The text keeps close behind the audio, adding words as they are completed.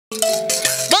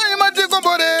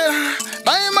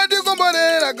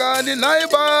akani nai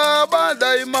baba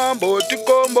dai mambo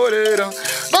tikomborera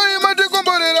dai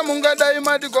matikomborera munga dai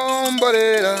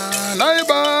matikomborera nai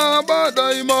baba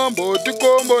dai mambo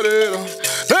tikomborera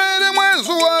neri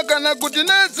mwezi wakana kuti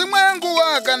nezi mwengu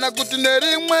wakana kuti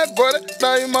neri mwegore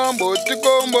dai mambo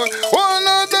tikomborera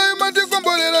ona dai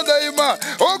matikomborera dai ma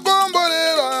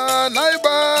okomborera nai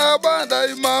baba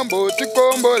dai mambo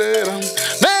tikomborera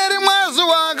neri mwezi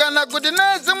wakana kuti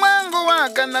nezi mwengu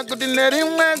wakana kuti neri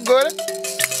mwegore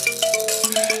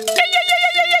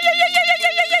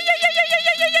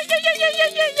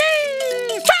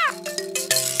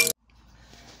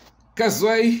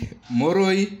Kazwai,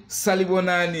 Moroi,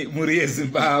 Salibonani, Murie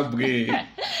Zimbabwe.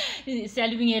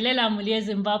 Salibingelela Murie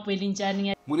Zimbabwe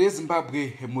linjani. Murie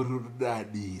Zimbabwe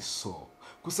murudadiso.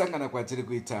 Kusangana kwatiri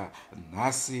kuita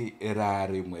nhasi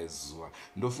rari mwezwa.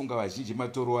 Ndofunga vazhinji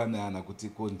matorowanana kuti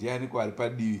kondiani kwari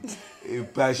padivi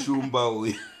pashumba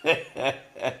uyu.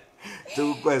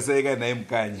 Tokukwazeka naye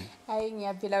mukanya. Ai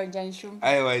ngiyapila unjani shumba.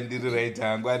 Aiwa ndiri right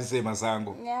hangu ari sei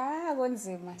masango. Ya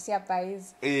konzima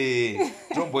siyabhayiza.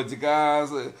 Tombotika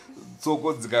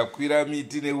tsoko dzikakwira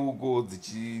miti neuko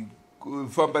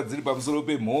dzichifamba dziri pamusoro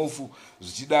pemhofu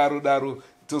zvichidaro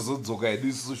tozodzoka hedu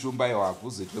isusu shumba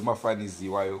hakuzoitwe mafanizi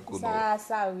iwayo kuno.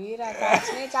 Sawira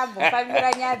katine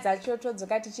tambofambira nyaya dzacho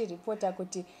todzoka tichiripota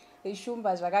kuti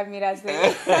shumba zvakamira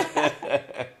sei.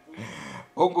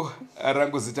 Ongo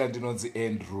rangu zita ndinonzi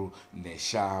Andrew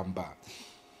Neshamba.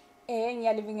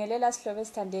 Ngiyalibingelela sihlobo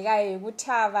esithandekayo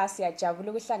ukuthava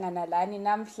siyajabula ukuhlangana lani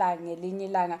namhla ngelinye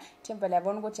ilanga. Themba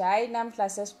labona ukuthi hayi namhla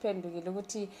sesiphendukile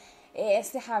ukuthi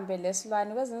sihambe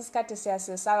lesilwane kwezinye isikhathi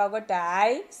siyasesaba kodwa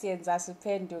hayi siyenza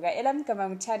siphenduka. Elamgama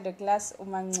ngithando class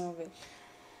uMancube.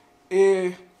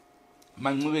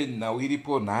 Mancube nawo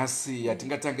iripo nhasi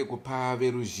yatingatange kupa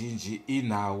veruzhinji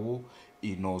inhawu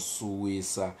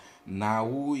inosuwisa,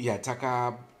 nhau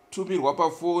yatakatumirwa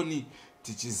pafoni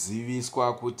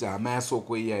tichiziviswa kuti hama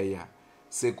yasoko iyaya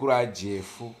sekuru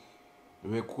ajefu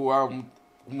vekuva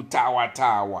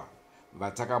mutawatawa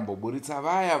vatakamboburitsa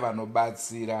vaya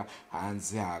vanobatsira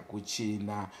hanzi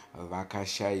hakuchina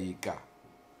vakashayika.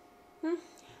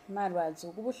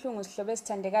 Marwadzo kubuhlungu sihlobo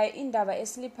esithandekayo indaba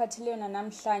esiliphathileyo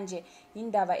namhlanje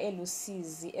indaba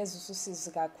elusizi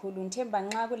ezususizi kakhulu. Ngithemba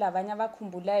nxa kulabanye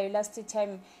abakhumbulayo last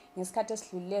time ngesikhathi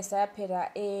esidlulile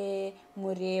sayaphela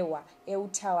eMurewa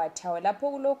eUtawatawa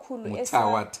lapho kulokhulu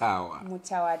Mutawatawa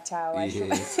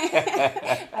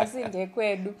asinde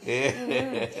kwenu.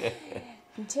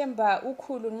 Ngithemba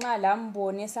ukhulu nxa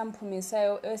lambone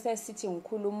samphumisayo esesithi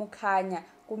ngikhulu umukhanya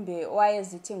kumbe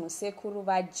wayezithi ngusekuru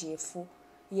bajefu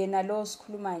yena lo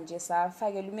sikhuluma nje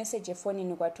safakela imessage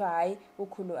efonini kwathiwa hayi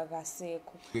ukhulu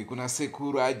akasekho. Kuna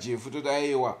sekuru ajefu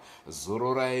todaiwa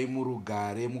zororai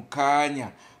murugare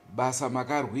mukanya basa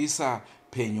makarwisa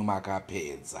penyu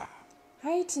makapedza.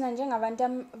 Hayi thina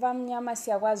njengabantu bamnyama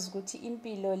siyakwazi ukuthi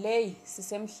impilo leyi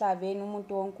sisemhlabeni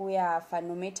umuntu wonke uyafa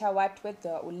no matter what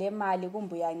whether ulemali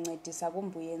kumbe uyancedisa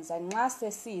kumbe uyenza nxa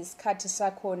sesiyisikhathi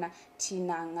sakhona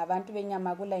thina ngabantu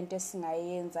benyama kula into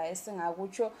esingayenza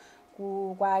esingakutsho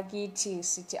kwakithi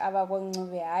sithi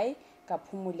abakoNcube hayi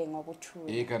kaphumule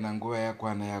ngokuthula. Kana nguva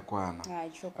yakwana.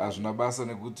 Hazvina basa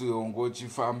nekuti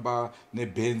ongochifamba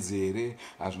nebenzi here,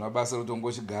 hazvina basa nekuti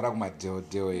ongochigara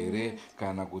kumadheodheo here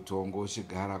kana kuti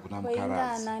ongochigara kuna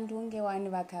mukharadzi. Koingana ndunge wani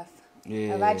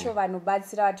vakafa. Vacho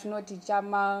vanobatsira vatinoti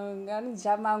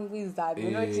chamangwizabi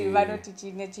unoti vanoti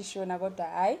chine chishona kodwa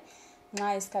hayi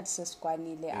nxa isikhathi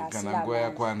sesikwanile kana nguva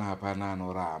yakwana hapana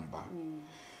anoramba.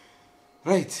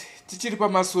 Right, tichiri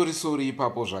pamasorisori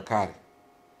ipapo zvakare.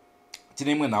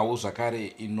 Tine imwe nhau zvakare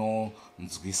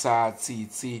inonzwisa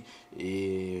tsitsi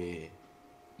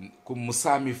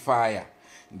kumusami fire.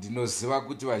 Ndinoziva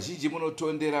kuti vazhinji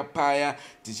munotondera paya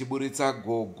tichiburitsa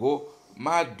gogo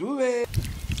madhuve.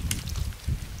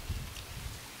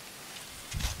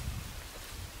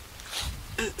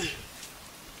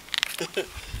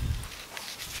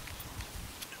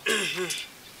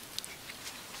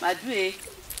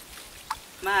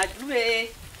 Madhuve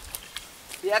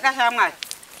yakashamwari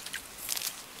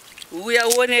uya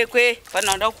uonekwe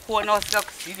panoda kukuona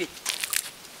usikakuzive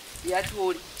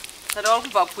yationi kana uri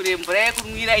kubva kure mvura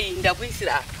yekunwira iyi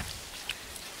ndakuisira apa.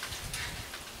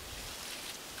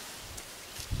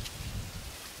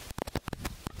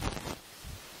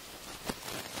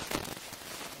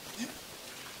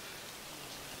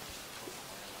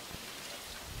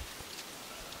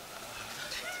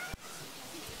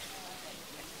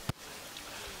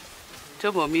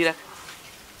 Tombomira.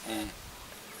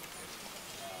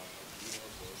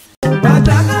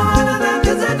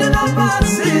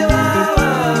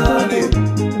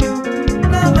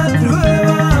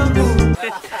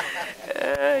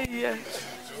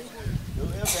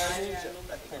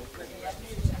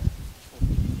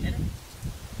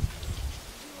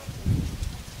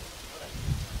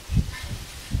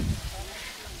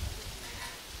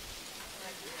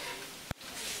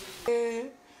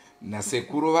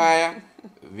 nasekuru vaya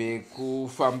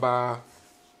vekufamba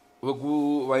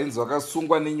vainzi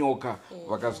vakasungwa nenyoka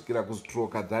vakasvikira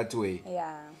kustroka that way.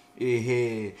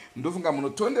 Ehe, ndofunga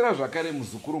munotondera zvakare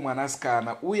muzukuru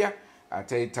mwanasikana uya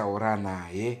ataitaura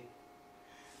naye.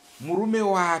 Murume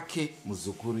wake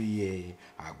muzukuru iyeye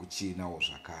hakuchinawo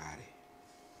zvakare.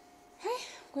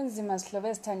 Kunzima sihlobo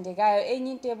ezithandekayo.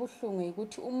 Enye into ebuhlungu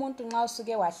ukuthi umuntu nxa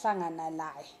usuke wahlangana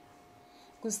naye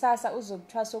kusasa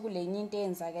uzokuthiwa sokulenye into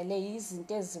eyenzakele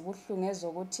izinto ezibuhlungu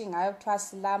ezokuthi ngayo kuthiwa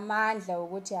silamandla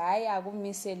ukuthi hayi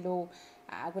akumise lo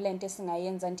akulento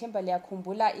esingayenza. Nthemba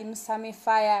liyakhumbula iMusami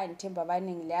fire, nthemba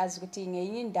abaningi liyazi ukuthi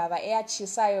ngenye indaba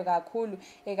eyatshisayo kakhulu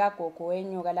ekagogo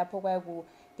wenyoka lapho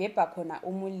kwakubhebha khona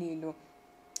umulilo.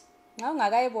 Nxa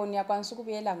ungakayiboni uyakwanisa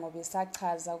ukubuyela ngoba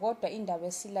esachaza, kodwa indaba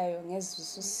esilayo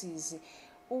ngezisusizi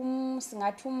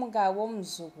singathi umka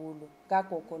womzukulu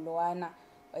kagogo lowana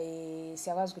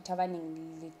siyakwazi ukuthi abaningi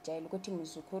lijayela ukuthi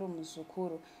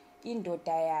muzukuru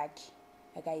indoda yakhe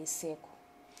akayisekho.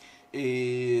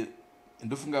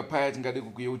 Ndofunga paya tingade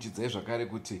kukuyeuchidzai zvakare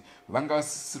kuti vanga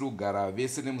vasisiri kugara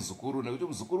vese nemuzukuru, nekuti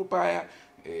muzukuru paya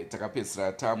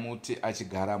takapedzisira tamuti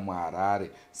achigara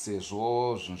muHarare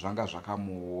sezvo zvinhu zvanga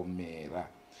zvakamuomera.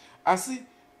 Asi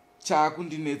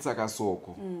chaakundinetsa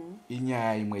kasoko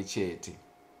inyaya imwe chete.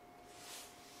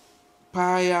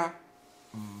 Paya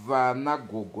vana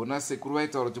gogo nasekuru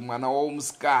vaitaura kuti mwana wavo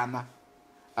musikana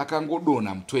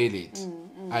akangodonha mutoireti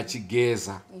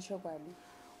achigeza.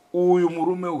 Uyu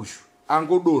murume uyu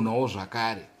angodonhawo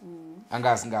zvakare,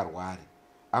 anga asingarwari,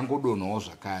 angodonhawo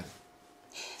zvakare.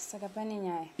 Saka pane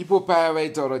nyaya. Ipo paya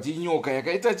vaitaura kuti inyoka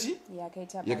yakaita chi?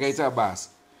 Yakaita basa.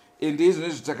 Ende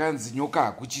izvonizvo takanzi nyoka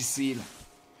hakuchisina.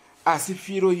 Asi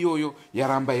firo iyoyo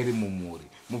yaramba iri mumuri.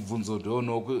 Mubvunzo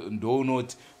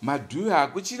ndounoti madhuyu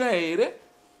hakuchina here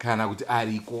kana kuti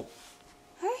ariko?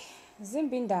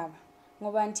 Zimbi indaba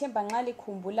ngoba nthemba nxa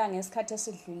likhumbula ngesikhathi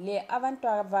esidlulile abantu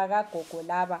abakagogo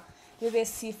laba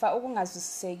bebesifa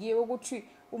okungazwisiseki ukuthi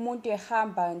umuntu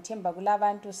ehamba nthemba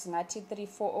kulabantu singathi 3-4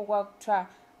 okwakuthiwa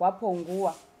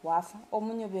waphonguwa wafa,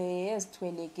 omunye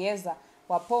bezithwelegeza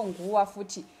waphonguwa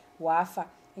futhi wafa.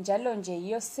 Njalo nje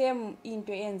yiyo same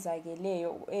into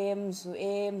eyenzakeleyo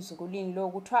emzukulwini lo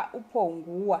kuthiwa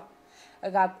uphonguwa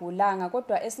akagulanga,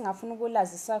 kodwa esingafuna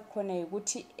ukulazisa khona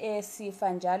ukuthi esifa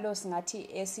njalo singathi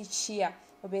esichiya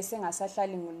obese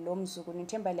ngasahlali lo mzukulu.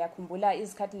 Nthemba liyakhumbula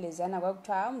izikhathi leziyana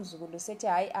kwakuthiwa umzukulu sethi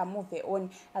hayi amove on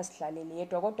asidlalele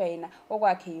yedwa, kodwa yena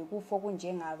okwakhe yikufa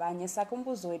kunjengabanye.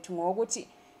 Sakumbuzo wethu ngokuthi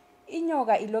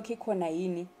inyoka ilokhu ikhona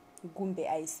yini kumbe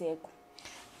ayisekho.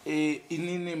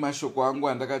 Inini mashoko angu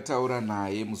andakataura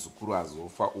naye muzukuru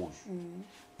azofa uyu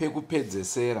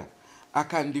pekupedzesera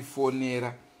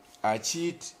akandifonera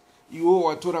achiti iwo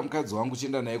watora mukadzi wangu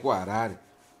chienda naye kuHarare,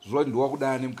 zvino ndiwa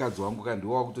kudana nemukadzi wangu kana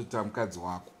ndiwa kutota mukadzi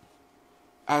wako.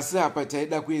 Asi apa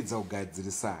taida kuedza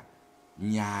kugadzirisa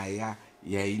nyaya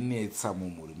yainetsa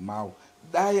mumhuri mavo.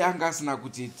 Dai anga asina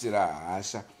kutiitira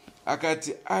hasha,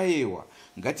 akati aiwa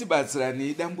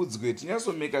ngatibatsiranei dambudziko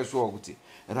tinyasomeka shuwa kuti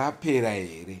rapera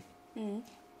here.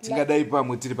 Tingadai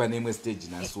pamwe tiri pane imwe stage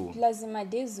naso. Lazima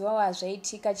days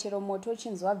wawazvaitika chero moto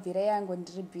uchinzi wabvira yangu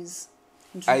ndiri busy.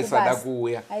 Aisada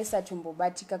kuuya.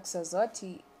 Aisatombobatika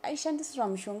kusazoti aishandisirwa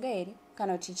mushonga here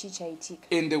kana kuti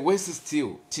chichaitika. And the worst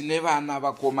still tine vana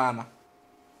vakomana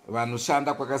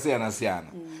vanoshanda kwakasiyana-siyana.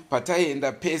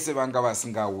 Pataienda pese vanga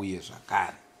vasingauye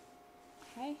zvakare.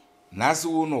 Nhasi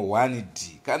uno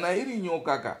 1D kana iri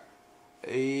nyoka ka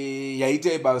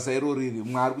yaita basa iro riri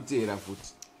mwari kuteera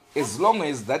futi, as long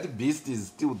as that beast is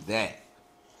still there.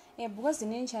 Because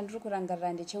inini chandiri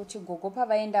kurangarira ndechekuti gogo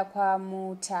pavaenda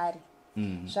kwaMutare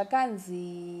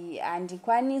zvakanzi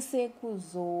handikwanise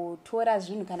kuzotora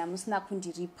zvinhu kana musina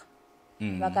kundiripa.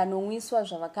 Vakanomwiswa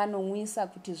zvavakanomwisa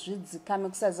kuti zvidzikame,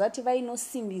 kusaziva kuti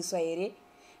vainosimbiswa here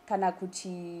kana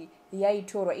kuti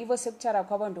yaitorwa. Ivo sekutaura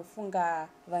kwavo ndofunga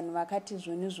vanhu vakati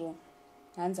zvonizvo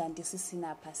hanzi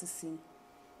handisisina pasisina.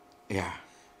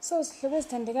 So sihlobo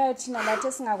ezithandekayo thina lathi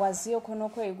esingakwaziyo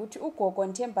khonokho yikuthi ugogo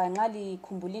nthemba nxa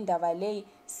likhumbula indaba leyi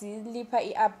silipha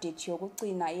i-update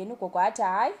yokucina. Yena ugogo athi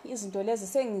hayi izinto lezi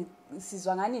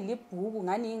sengisizwa ngani libhuku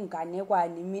ngani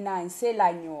inganekwane mina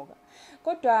angiselanyoka.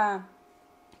 Kodwa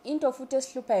into futhi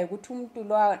esihluphayo ukuthi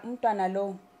umntwana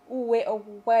lo uwe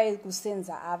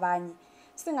okusenza abanye.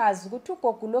 Singazi ukuthi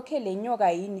ugogo lokhe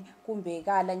lenyoka yini kumbe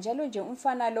kala. Njalo nje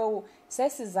umfana lowo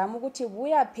sesizama ukuthi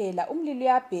buya phela umlilo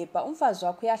uyabhebha, umfazi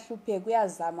wakho uyahlupheka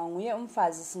uyazama, nguye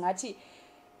umfazi singathi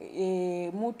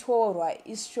muthorwa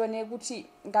isishone ukuthi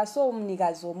ngaso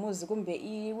umnikazi womuzi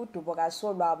kumbe udubo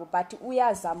kasolwabo but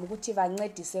uyazama ukuthi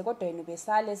bancedise kodwa yena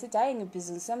besale sithi hayi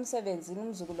ngibhizinisi emsebenzini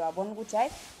umzukulu wabona ukuthi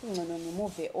hayi kungcono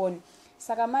ngimove on.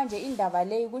 Saka manje indaba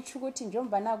leyi kuthi ukuthi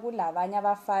njengoba kulabanye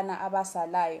abafana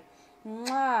abasalayo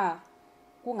nxa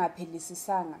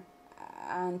kungaphelisisanga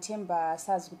anthemba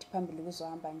sazi ukuthi phambili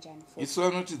kuzohamba njani futhi. Isu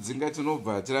anoti dzinga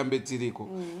tinobva tirambe tiriko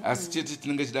asi chete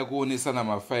tinenge chida kuonesana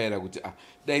mafaira kuti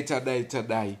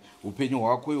dai upenyu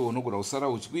hwako iwo unogona kusara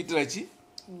uchikuitira chi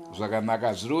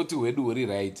zvakanaka zviroti hwedu huri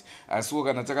right asiwo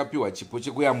kana takapiwa chipo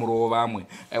chekuyamurawo vamwe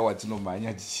aiwa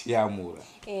tinomhanya tichiyamura.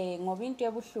 Ngoba into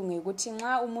ebuhlungu ukuthi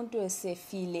nxa umuntu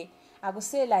esefile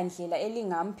akusela ndlela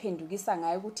elingamphendukisa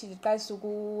ngayo ukuthi liqalise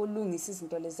ukulungisa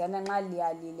izinto lezana nxa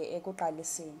liyalile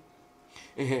ekuqaliseni.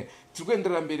 Tiri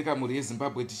kuendera mberi kamuri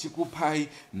yeZimbabwe tichikupai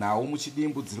nhau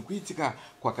muchidimbu dziri kuitika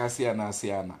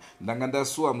kwakasiyana-siyana. Ndanga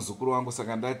ndasuwa muzukuru wangu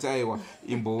saka ndati aiwa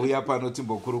imbouya pano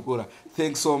timbokurukura.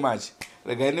 Thanks so much.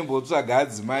 Regai ndimbotsvaga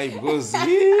adzimai because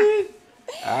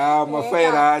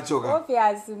mafaira acho ka.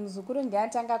 Obviously muzukuru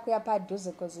ndiatanga kuya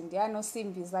padhuze because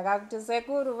ndianosimbisa kakuti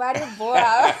sekuru vari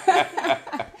bhora.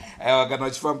 Aiwa kana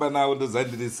uchifamba nawo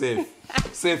ndozandiri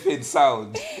safe and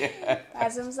sound.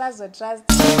 Asi musazotrust.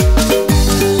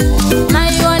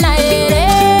 Maiona here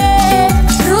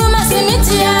Drewmas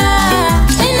media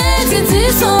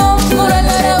inedzidziso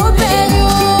muronore upenyu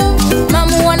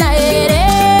mamuona here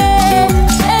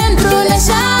Andrew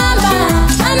neshamba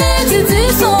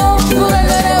anedzidziso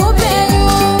muronore upenyu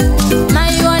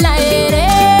maiona here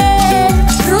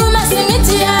Drewmas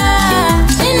media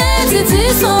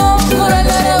inedzidziso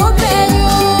muronore upenyu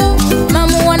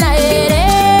mamuona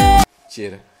here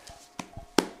Chera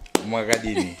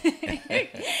mwakadini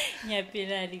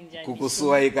Nyapira linjani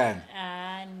kukusuwai kana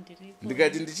ndiripo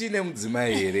ndikati ndichine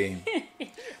mudzimai here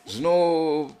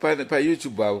zvino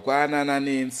paYouTube avo kwaanana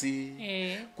Nancy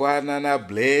kwaanana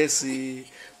Bless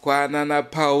kwaanana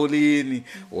Pauline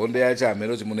hondo yacho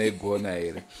hamene kuti munoigona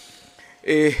here.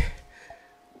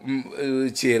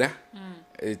 Chera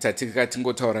tatika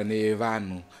tingotaura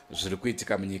nevanhu zviri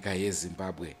kuitika munyika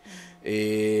yeZimbabwe.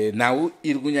 Nhau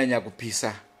iri kunyanya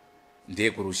kupisa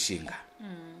ndekurushinga.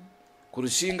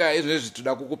 Kurushinga izvezvi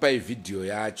toda kukupai vhidhiyo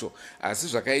yacho asi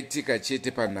zvakaitika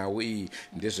chete panhau iyi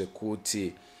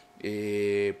ndezvekuti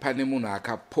pane munhu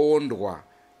akapondwa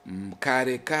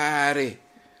kare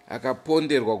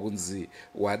akaponderwa kunzi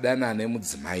wadana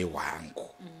nemudzimai wangu.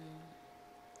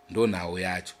 Ndo nhau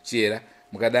yacho. Chera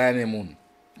mukadana nemunhu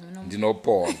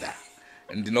ndinoponda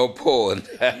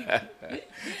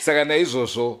saka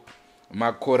naizvozvo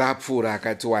makore apfuura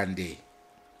akati wandei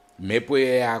mhepo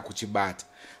yakuchibata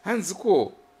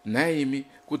hanziko naimi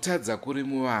kutadza kuri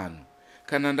muvanhu.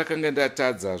 Kana ndakanga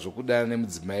ndatadza zvokudana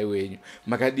nemudzimai wenyu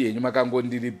makadi henyu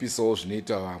makangondiripisawo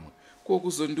zvinoita vamwe ko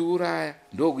kuzondiuraya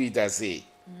ndokuita sei?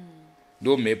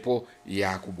 Ndo mhepo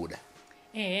yakubuda.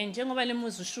 Njengoba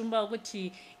lemuzishumba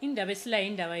ukuthi indaba esilayo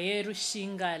indaba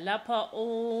yerushinga lapha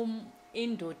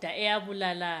indoda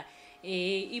eyabulala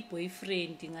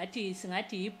i-boyfriend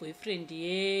singathi i-boyfriend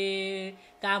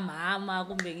kamama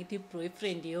kumbe ngithi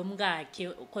i-boyfriend yomkakhe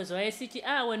because wayesithi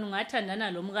wena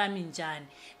ungathandana lo mkami njani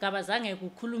kabazange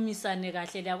kukhulumisane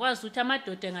kahle liyakwazi ukuthi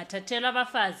amadoda engathathela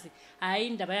abafazi hayi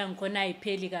indaba yangikhona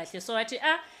ayipheli kahle so wathi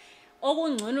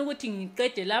okungcono ukuthi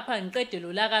ngiqede lapha ngiqede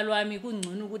lo laka lwami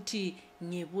kungcono ukuthi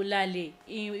ngibulale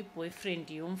i-boyfriend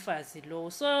yomfazi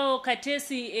lo. So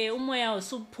khathesi umoya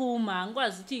usuphuma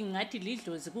ngikwazi ukuthi ngathi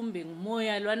lidlozi kumbe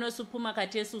ngumoya lwana usuphuma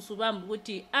khathesi usubamba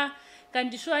ukuthi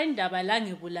kanti sho indaba la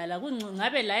ngibulala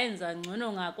kungabe la yenza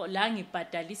ngcono ngakho la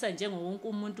ngibhadalisa njengowonke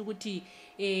umuntu ukuthi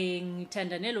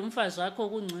ngithandane lo mfazi wakho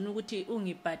kungcono ukuthi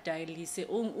ungibhadalise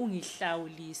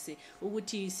ungihlawulise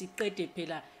ukuthi siqede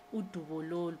phela udubo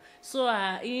lolu. So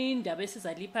indaba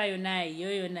esizalipha yona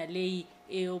yona leyi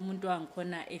umuntu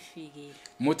wangikhona efikile.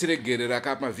 Motiregerera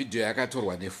kapa video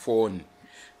yakatorwa nefoni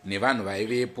nevanhu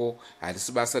vaivepo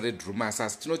harisi basa reDrewmas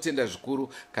asi tinotenda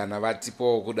zvikuru kana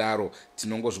vatipawo kudaro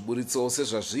tinongozviburitsawo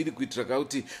sezvazviri kuitira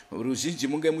kuti ruzhinji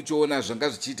munge muchiona zvanga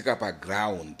zvichiitika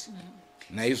paground.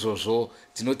 Naizvozvo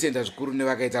tinotenda zvikuru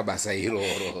nevakaita basa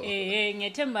iroro.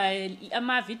 Ngetemba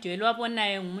amavidhiyo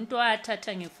elwabonayo ngumuntu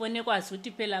wathatha ngefoni ekwazi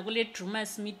ukuthi phela kule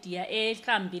Drewmas media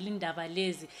ehambile indaba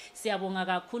lezi. Siyabonga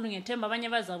kakhulu ngetemba abanye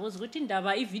bazabuza ukuthi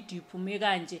indaba ividhiyo iphume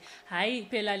kanje. Hayi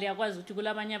phela liyakwazi ukuthi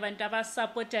kulabanye abantu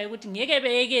abasupportayo ukuthi ngeke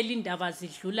beyekele indaba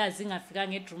zidlula zingafika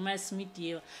ngeDrewmas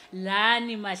media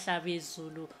lani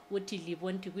mahlabezulu ukuthi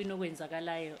libona ukuthi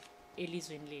kwinokwenzakalayo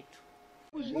elizweni lethu.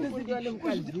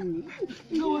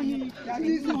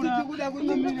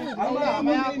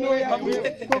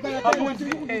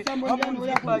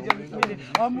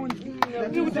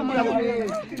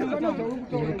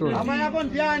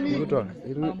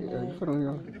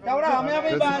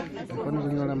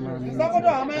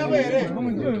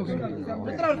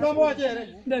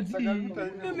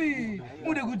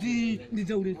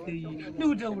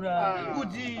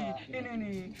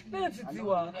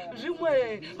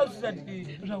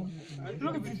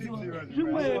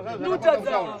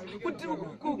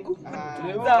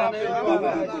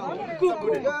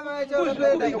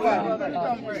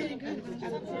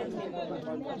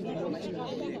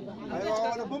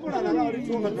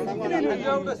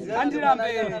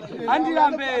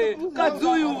 Andirambe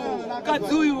kadzuyu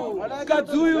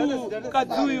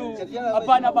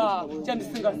hapana ba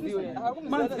chandisingaziwe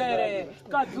manzere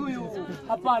kadzuyu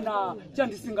hapana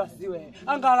chandisingaziwe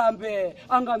angarambe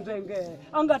anganzenge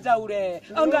angataure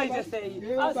angaite sei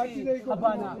asi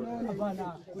hapana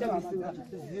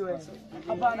chandisingaziwe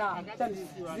hapana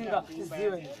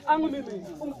chandisingaziwe angu mimi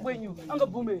umkwenyu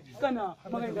angabvume kana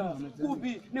makaenda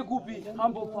kupi nekupi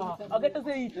ambopa akaita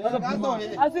sei akabvuma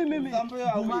asi mimi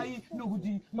bvumai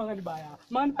nokuti makandibaya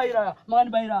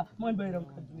makandibayira mukadzi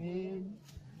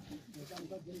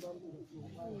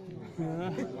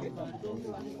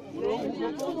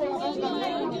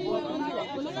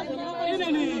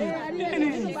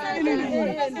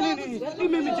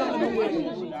imimi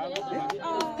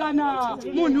kana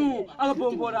munhu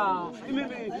akabombora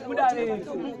imimi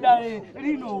mudare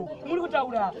rino muri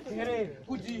kutaura here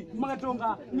kuti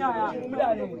makatonga nyaya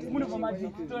mudare munobva mati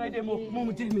tonaitemo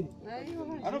mumutemi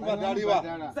anobhadhariwa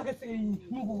saka sei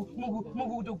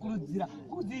mukutokurudzira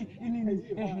kuti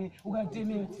inini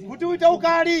ukatemeti kuti uite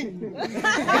ukali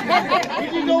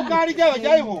kuti uite ukali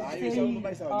chaivo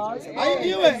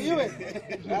iwe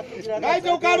ngaite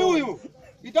ukali uyu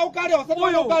ita ukali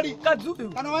wasata ukali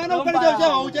kana waena ukali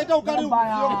chaivo uchaita ukali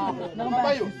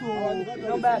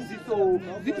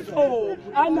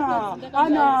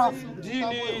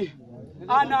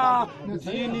ana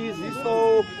dini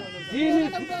ziso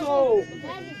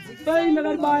Sai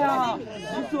nakalibaya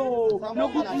ziso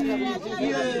nokuti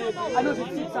iye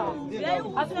anozitsitsa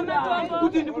asina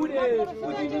kuti ndibude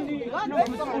kuti nini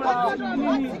nokusula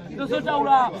nini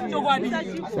ndozotaura chokwadi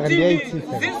dini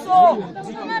ziso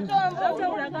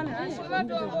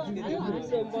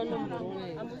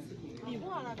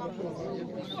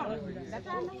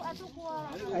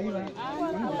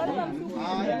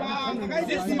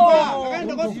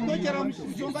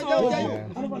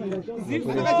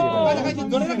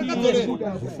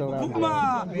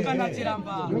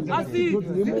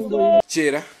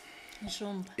chera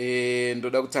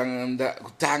ndoda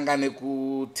kutanga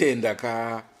nekutenda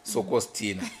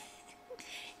kaSokostina.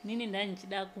 Nini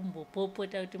ndanchida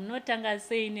kumbopopota kuti munotanga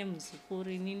sei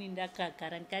nemuzukuru. Nini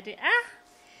ndakagara ndikati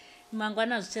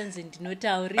mangwana zvichanzi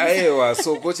ndinotaurisa. Aiwa,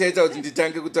 Soko chaita kuti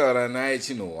nditange kutaura naye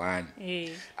chino 1.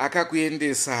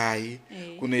 Akakuendesai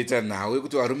kunoita nawe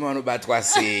kuti varume vanobatwa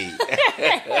sei.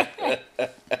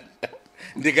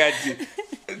 Ndikati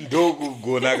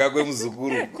ndokugona kakwe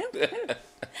muzukuru.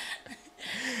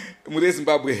 Muri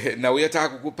Zimbabwe nawe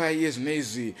yatakukupai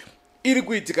zvinezvi iri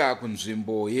kuitika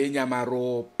kunzvimbo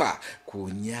yeNyamaropa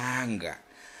Kunyanga.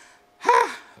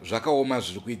 Zvakaoma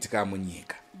zviri kuitika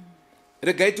munyika.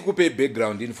 Regai tikupe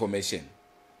background information.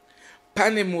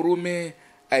 Pane murume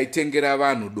aitengera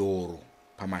vanhu doro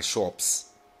pamashops.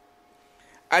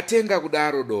 Atenga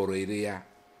kudaro doro iriya,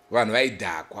 vanhu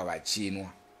vaidhakwa vachinwa.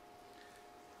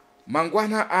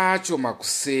 Mangwana acho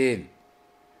makuseni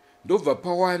ndobva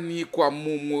pawanikwa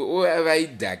mumwe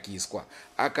vaidhakiswa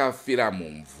akafira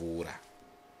mumvura.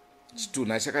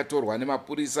 Chitunha chakatorwa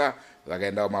nemapurisa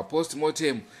vakaenda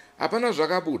kumapostmortem, hapana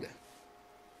zvakabuda.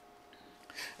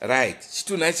 Right,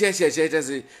 chitunha chiya chaita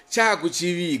se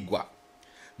chakuchivigwa.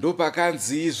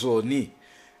 Ndopakanzi izvoni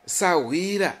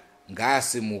Sawira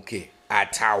ngaasimuke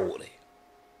ataure.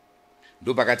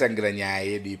 Ndopakatangira nyaya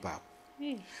yedu ipapo.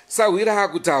 Sawira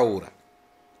akutaura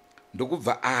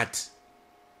ndokubva ati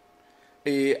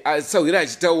Sawira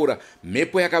achitaura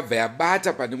mhepo yakabva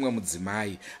yabata pane mumwe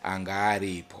mudzimai anga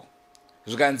aripo.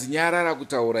 Zvikanzi nyarara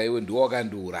kutaura iwe ndiwe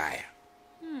wakandiuraya.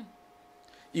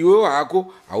 Iwe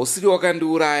hako hausiri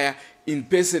wakandiuraya in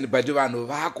person, but vanhu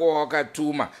vako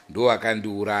wakatuma ndo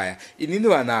wakandiuraya. Inini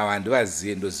vanhu ava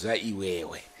ndivazive, ndoziva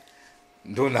iwewe.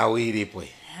 Ndo nawe iripo.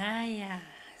 Haya,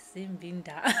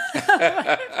 simbinda.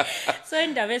 So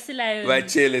indaba esilayo.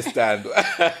 Vachele stando.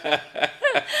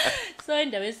 So So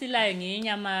indaba esilayo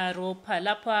ngenyama Ropa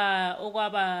lapha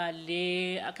okwaba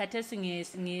le akhathesi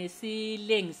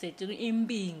ngesilengi sethu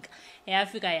imbinga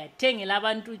yafika yathengela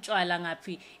abantu utshwala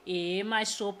ngaphi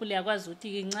emashop liyakwazi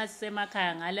ukuthi nxa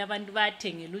sisemakhaya ngale abantu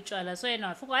bathengela utshwala so yena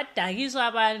wafika wadakiswa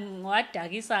abantu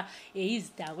wadakisa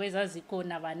izidakwe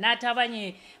ezazikhona banatha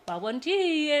abanye babona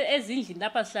ukuthi ezindlini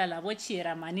lapha sihlala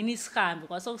bochira manini sihambe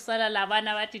kwasokusala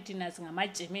labana bathi thina singama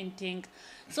German tank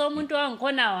so umuntu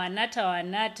wangikhona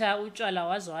wanatha utshwala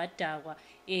wazo wadakwa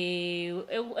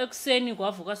ekuseni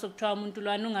kwavuka sokuthiwa umuntu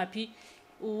lwana ungaphi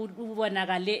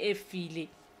ubonakale efile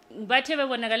bathe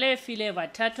bebonakale efile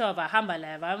bathathwa bahamba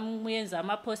la bamuyenza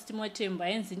ama postmortem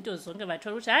bayenza into zonke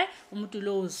bathola ukuthi hayi umuntu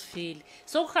lo uzifile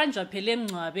sokuhanjwa phela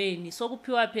emncwabeni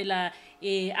sokuphiwa phela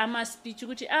ama speech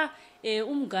ukuthi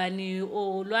umngani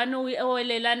olwana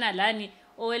owelelana lani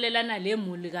owelelana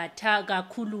lemuli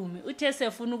kakhulume uthe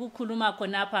sefuna ukukhuluma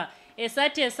khonapha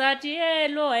esathi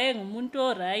lo ngumuntu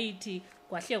oright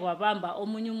kwahle kwabamba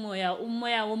omunye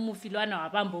umoya womufilwana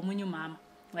wabamba omunye umama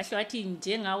wahle wathi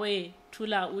njengawe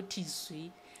thula uthi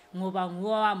zwi ngoba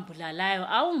nguwe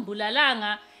wambulalayo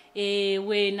awumbulalanga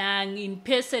wena in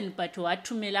person but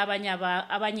wathumela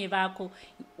abanye bakho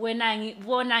wena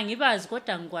ngibona ngibazi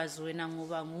kodwa ngikwazi wena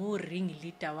ngoba nguring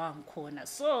leader wangikhona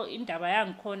so indaba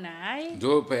yangikhona hayi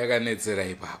ndopa yakanetsera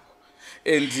ipapo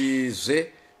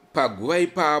endizve paguva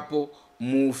ipapo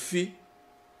mufi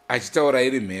achitaura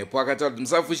iri mhepo akataura kuti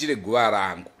musafushire guva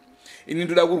rangu ini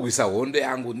ndoda kurwisa hondo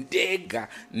yangu ndega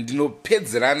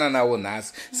ndinopedzerana nawo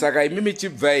nhasi saka imimi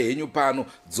chibvai henyu pano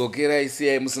dzokerai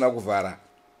siyai musina kuvhara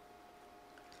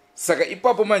saka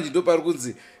ipapo manje ndo pari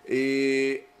kunzi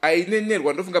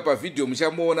ainenerwa ndofunga pavhidhiyo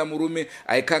muchamuona murume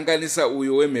aikanganisa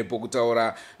uyo wemhepo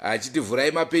kutaura achiti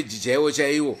vhurai mapeji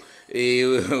chaiwo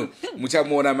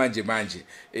muchamuona manje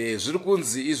zviri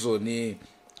kunzi izvoni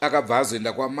akabva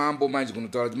azoenda kwamambo manje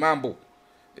kunotaura kuti mambo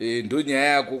ndo nyaya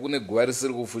yako kune guva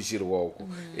risiri kufushirwa uko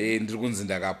ndiri kunzi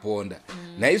ndakaponda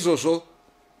naizvozvo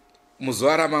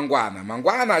muzuva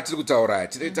ramangwana atiri kutaura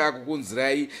tinoita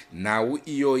kukunzirai nhau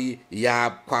iyoyi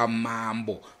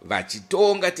yakwamambo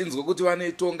vachitonga tinzwe kuti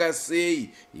vanoitonga sei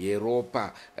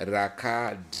yeropa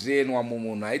rakadrenwa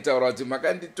mumunhu aitaura kuti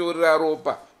makanditorera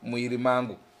ropa muiri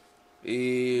mangu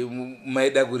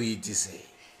maida kuriiti sei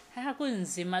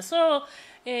kunzima so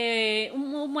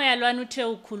umoya lwana uthe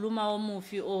ukhuluma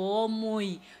omufi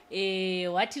owomuyi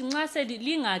wathi nxa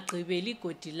selingagqibeli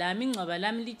igodi lami ingcwaba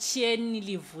lami lichiyeni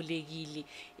livulekile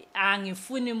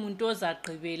angifuni umuntu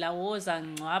ozagqibela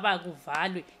ozangcwaba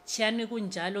kuvalwe chiyani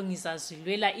kunjalo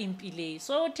ngizazilwela impilo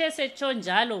so uthe setsho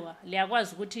njalo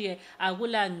liyakwazi ukuthi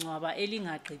akula ngcwaba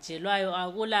elingagqijelwayo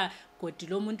akula godi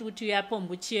lomuntu ukuthi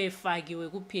uyaphomba uchiye efakiwe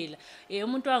kuphela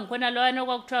umuntu wangikhona lwana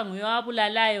okwakuthiwa nguye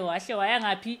wabulalayo wahle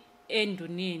wayangaphi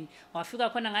enduneni wafika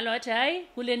khona ngalo wathi hayi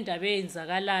kule ndaba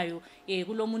eyenzakalayo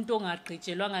kulomuntu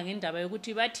ongagqitshelwanga ngendaba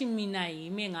yokuthi bathi mina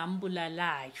yimi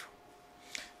ngambulalayo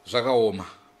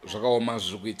zvakaoma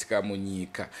zviri kuitika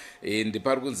munyika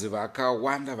ndipari kunzi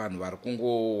vakawanda vanhu vari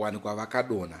kungowanikwa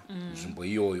vakadona nzvimbo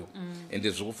iyoyo ende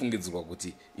zviri kufungidzirwa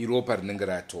kuti iropa rinenge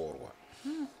ratorwa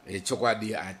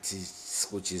chokwadi hatisi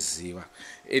kuchiziva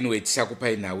anyway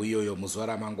tichakupai nhau iyoyo muzuva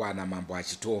ramangwana mambo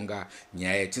achitonga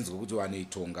nyaya tinzwe kuti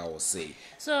vanoitongawo sei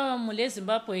so mule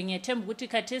Zimbabwe ngiyathemba ukuthi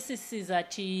khathesi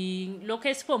sizati lokho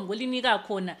esiphombulinika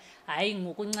khona hayi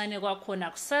ngokuncane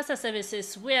kwakhona kusasa sebe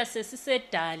sesibuya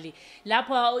sesisedali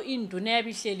lapho induna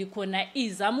yabihleli khona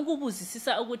izama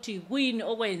ukubuzisisa ukuthi kuyini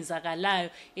okwenzakalayo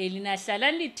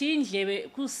linahlala lithi indlebe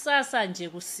kusasa nje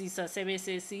kusisa sebe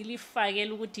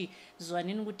sesilifakela ukuthi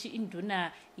zwanini ukuthi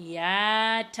induna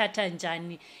yathatha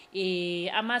njani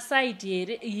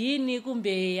amasayidi yini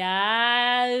kumbe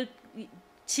ya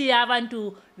chiya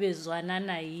abantu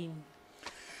bezwanana yini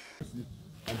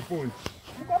andifondi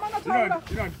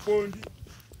inandifondi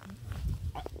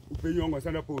upenyonga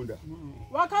sanaponda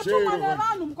wakathuma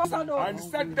nevanhu mukosado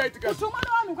andisati ndaitika uthuma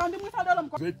nevanhu ukandimwisa doro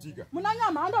zvetika muna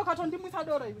nyama ando ukatondimwisa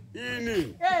doro iwe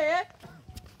ini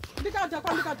ndikadha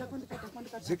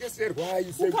jekeserwai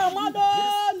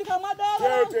ndikamwa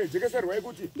doro tete jekeserwai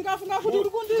kuti ndikafunga kuti uri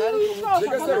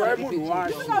jekeserwai munhu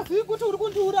wacho ndikazivi kuti uri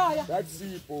kundiuraya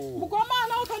dasipo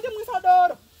mukomana ukandimwisa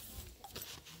doro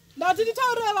ndati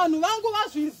nditaurire vanhu vangu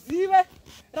vazvizive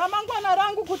ramangwana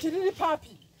rangu kuti riri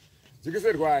papi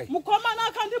jekeserwai mukomana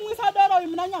akandimwisa doro uyu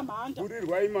muna nyamhanda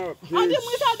vurirwai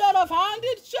andimwisa doro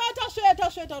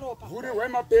vandisheta ropa vurirwai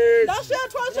mapeji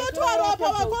ndashetwa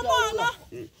ropa vakomana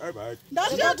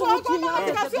ndashetwa vakomana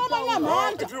ndikasiwa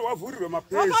manyamhanda wavhurirwa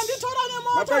mapeji vakanditora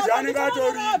mapeji anenge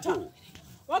atoripo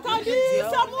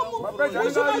vakandiisa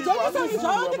mumujekiseni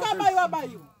zvavo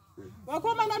ndikabayiwa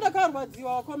Wakomana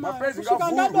ndakarwadziwa wakomana. Mapenzi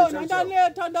Kusvika ngavhurwe ndadonha chaizvo.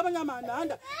 ndaneta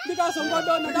ndamanyamanhanda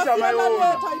ndikazongodonha Pikisha ndafira maiona.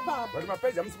 ndaneta ipapo. Bari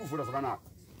mapenzi hamisi kuvhura zvakanaka.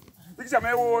 Pikisha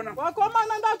maiona.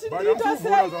 Wakomana ndati Bari ndiite hamisi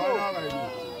kuvhura seiko. zvakanaka imi.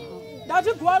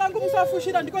 Ndati guva rangu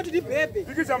musafushira ndikoti ndibhebhe.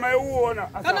 Pikisha maiona.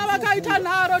 Kana vakaita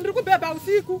nharo ndiri kubhebha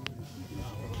usiku.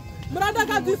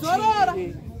 Murandakadzi zorora.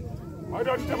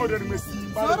 Maita kuti tema rimwe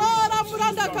simba. Zorora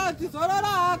murandakadzi zorora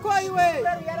hako iwe.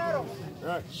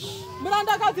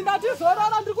 Murandakadzi ndati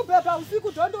zorora ndiri kubhebha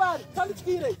usiku dhondwari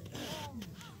tandityire.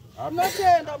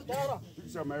 Tinotenda mudhara.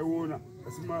 Pikisha maiona.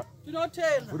 Asima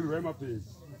Tinotenda. vhurirwai mapenzi.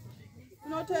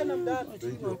 Tinotenda mudhara.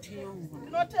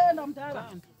 Tinotenda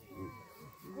mudhara.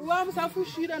 Kuva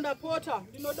musafushira ndapota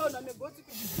ndinodonha negotsi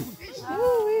kuti.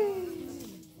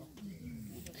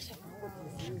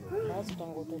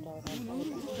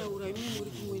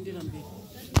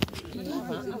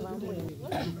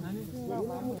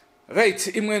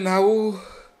 Right, imwe nhau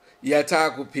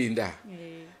yatakupinda.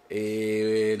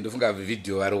 Ndofunga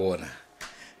video variona.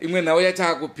 Imwe nhau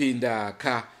yatakupinda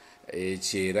ka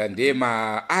chera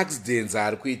ndema accidents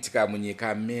ari kuitika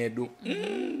munyika medu.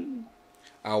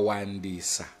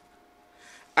 Awandisa.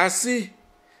 Asi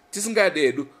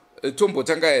tisingadedu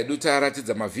tombotanga hedu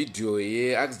taratidza mavideo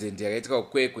yeaccident yakaitika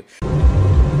kukwekwe.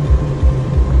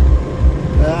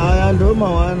 Aya ndo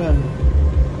mawana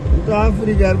mtu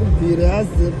Afrika ari kubvira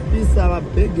azepisa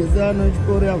mabhegi ese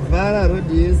anochikoro yavhara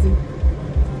rodhi yese.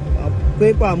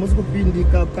 Kwekwe hamusi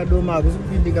kupindika, kukadoma hakusi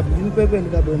kupindika, between kwekwe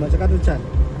ndikadoma chakatochana.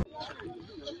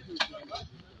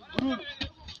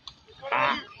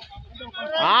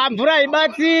 Mvura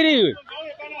haibatsiri.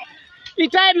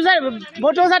 Itai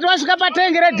moto usati wasvika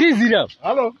patengi redhiziri.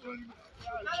 Halo.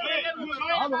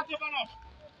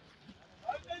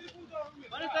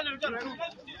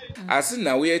 Asi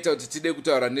nhau yaita kuti tide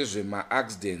kutaura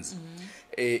nezvema-accidents.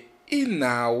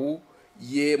 Inhau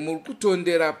muri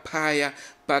kutondera paya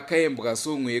pakaimbwa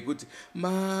somwe yekuti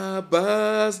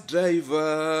mabus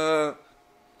driver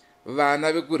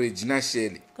vana vekuregina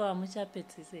sheli Kwa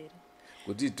muchapedzisera.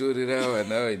 kuti itorera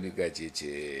vana venyika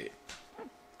cheche.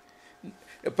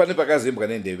 Pane pakazembwa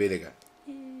nendevereka.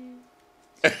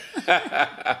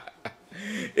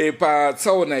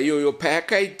 Patsaona iyoyo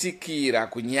payakaitikira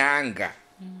kunyanga.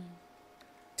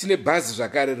 Tine bhazi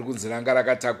zvakare riri kunzi ranga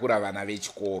rakatakura vana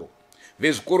vechikoro.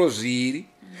 Vezvikoro zviri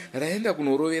raenda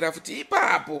kunorovera futi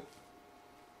ipapo.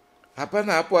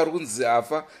 Hapana hapo ari kunzi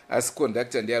afa, asi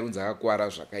kondakta ndiye ari kunzi akakwara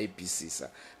zvakaipisisa.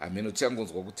 Ameno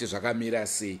tichangonzwa kuti zvakamira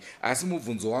sei. Asi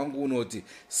mubvunzo wangu unoti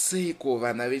seiko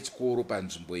vana vechikoro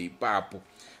panzvimbo ipapo.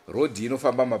 Rodhi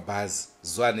inofamba mabhazi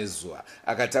zuva nezuva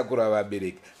akatakura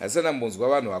vabereki. Asina mbonzwa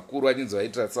vanhu vakuru vachinzi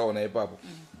vaitira tsaona ipapo.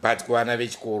 But kuvana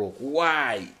vechikoro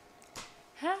why?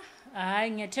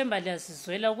 Hayi ngiyathemba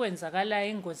liyazizwela ukwenzakala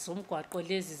ingozi zomgwaqo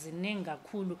lezi ziningi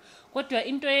kakhulu. Kodwa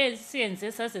into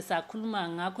esiyenze saze sakhuluma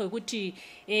ngakho ukuthi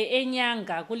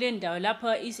enyanga kule ndawo lapho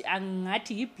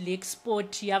angathi yi-black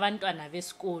spot yabantwana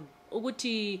besikolo.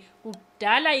 Ukuthi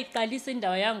kudala iqalisa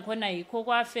indawo yangikhona yikho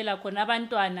kwafela khona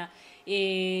abantwana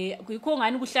yikho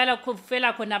ngani kuhlala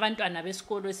kufela khona abantwana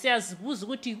besikolo. Siyazibuza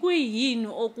ukuthi kuyini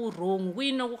okurong,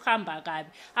 kuyini okuhamba kabi.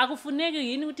 Akufuneki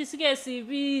yini ukuthi sike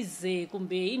sibize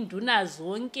kumbe induna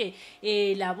zonke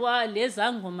labo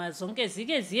lezangoma zonke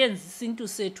zike ziyenza isintu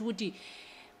sethu ukuthi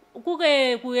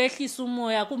kuke kuyehlisa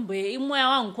umoya kumbe imoya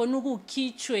wangikhona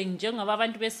ukukhitshwe njengoba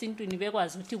abantu besintwini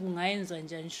bekwazi ukuthi kungayenza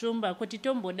njani. Shumba ukuthi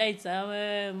tombodaidza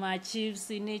ma-chiefs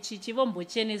nechichi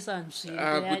vombochenesa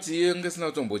nzvimbo kuti iyo ngesina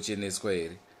kutombocheneswa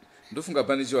here. Ndofunga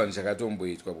pane chivanhu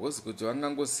chakatomboitwa because kuti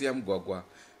vangangosiya mugwagwa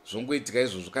zvongoitika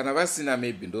izvozvo kana vasina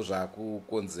maybe ndo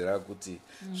zvakukonzera kuti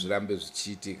zvirambe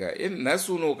zvichiitika.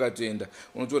 Nhasi uno ukatoenda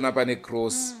unotoona pane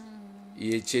cross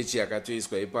yechechi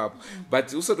yakatoiswa ipapo,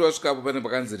 but usati wasvikapo pane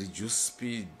pakanzi reduce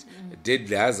speed,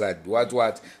 deadly hazard,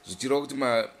 what zvichireva kuti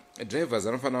madrivers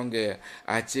anofanira kunge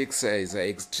achiexercise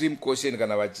extreme caution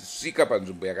kana vachisvika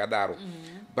panzvimbo yakadaro.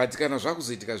 But kana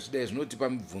zvakuzoitika zvidai zvinotipa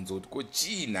mibvunzo kuti ko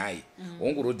chii nhai,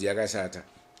 hongu rodhi yakashata,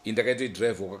 indakaita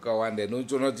drive wakakawanda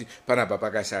inotoona kuti panapa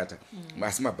pakashata,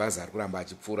 asi mabhazi ari kuramba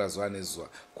achipfuura zuva nezuva.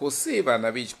 Ko sei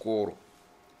vana vechikoro?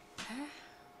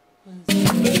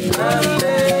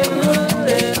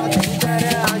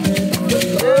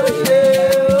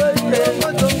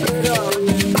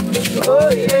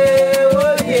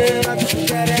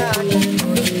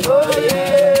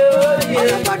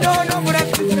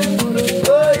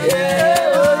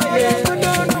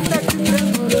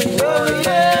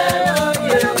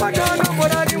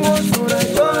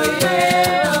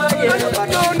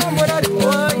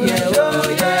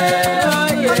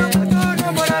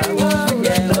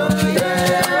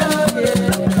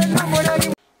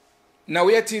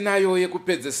 Nauya tinayo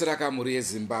yekupedzesera kamuri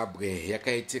yeZimbabwe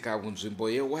yakaitika kunzvimbo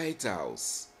yeWhite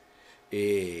House.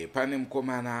 Pane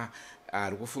mukomana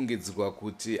ari kufungidzirwa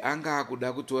kuti anga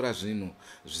akuda kutora zvinhu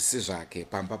zvisi zvake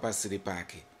pamba pasiri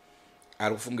pake.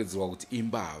 Ari kufungidzirwa kuti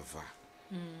imbavha.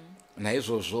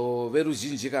 Naizvozvo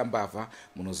veruzhinji kambavha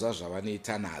munoziva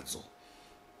zvavanoita nadzo.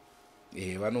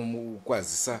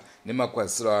 Vanomukwazisa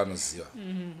nemakwazisiro avanoziva.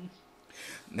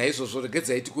 Naizvozvo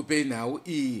regedzai tikupei nhau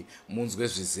iyi munzwe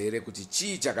zvizere kuti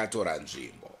chii chakatora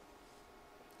nzvimbo.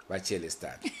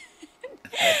 Vachelestani.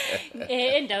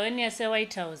 Endaweni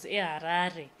yaseWhite House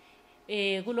eHarare.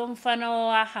 Kulo mfana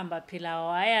wahamba phela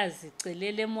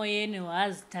wayazicelele emoyeni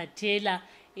wazithathela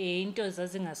into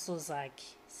zazingasozakhe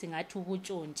singathi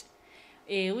ukutshontsha.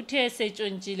 Uthe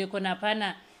setshontshile khona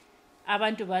phana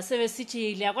abantu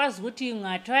basebesithi liyakwazi ukuthi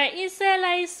ngathwa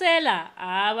isela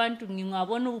abantu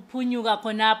ngingabona uphunyuka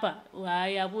khonapha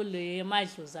wayabule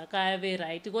madlozi akabe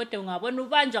right kodwa ungabona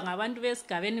ubanjwa ngabantu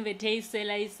besigabeni bethe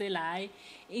isela hayi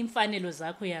imfanelo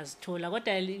zakho yazithola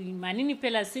kodwa manini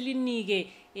phela silinike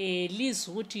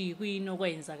lizwe ukuthi kuyini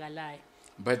okwenzakalayo.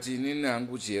 But inini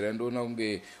angujera ndona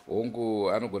kunge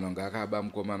hongo anogona kunge akaba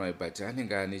mukomana webut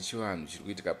anenge ane chivanhu chiri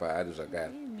kuitika paari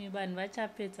zvakare. Vanhu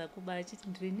vachapedza kuba achiti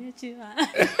ndine chivanhu.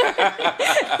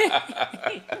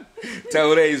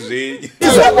 Taura zvenyu.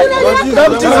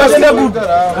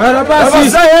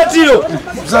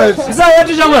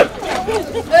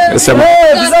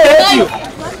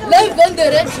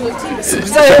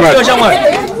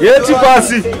 Yeti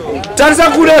pasi.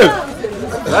 Tarisa kure.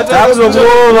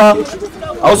 Takuzongova.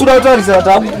 Ausuda kutarisa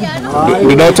tabu.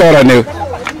 Ndinotaura newe.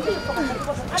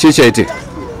 Chii chaitika?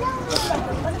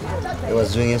 I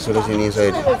was doing installation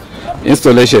inside.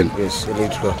 Installation? Yes,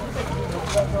 electrical.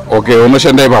 Okay,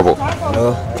 unoshanda ipapo?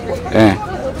 No.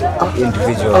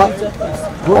 Individual.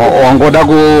 Wangoda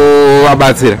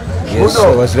kuvabatsira? Yes,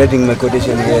 I was writing my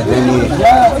quotation here. Then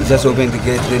he just opened the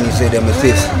gate. Then he said, I'm a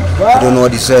thief. I don't know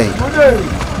what he's saying.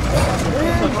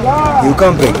 You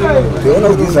come back. The owner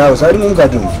of this house, I remember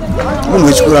him.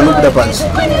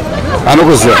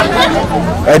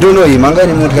 I don't know him.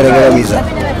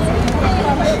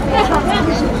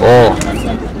 Oh.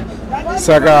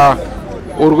 Saka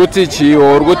urguti chi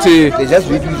urguti. They just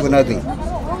beat me for nothing.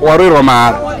 Wariro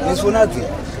mahari. It's for nothing.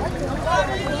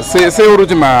 Say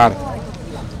uruti mahari.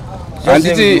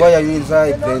 Anditi why are you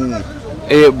inside then?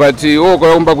 But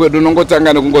kwa kumba kwedu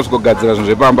nongotanga nekungozvigadzira zvinhu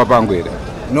zvepamba pangu here.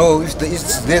 No, if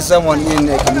there's someone in,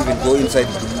 I can even go inside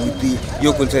with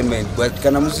your containment. But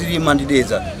can I musiri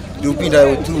mandideza?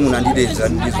 Ndopinda tu munandideza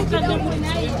ndizo.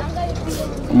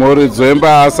 Muri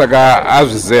dzemba saka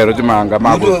azvizero kuti manga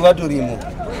mako. Ndo vatorimo.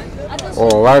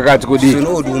 Oh, vakati kudi.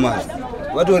 Zvino duma.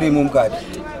 Vatorimo mukati.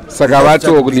 Saka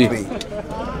vato kudi.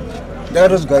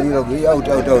 Ndakatozgarira ku out.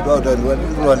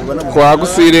 Kwa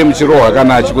kusire muchirohwa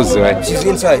kana achikuziva. She's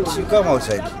inside. She come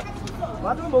outside.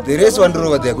 The rest one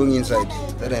over there going inside.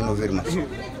 That I know very much.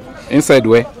 Inside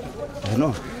where? I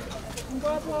know.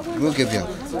 Look at them.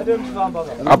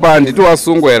 Apa ndito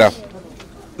wasungwera.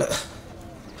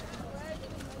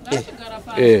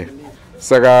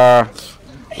 Saka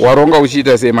waronga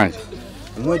uchiita sei manje?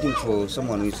 I'm waiting for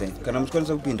someone who is saying. Kana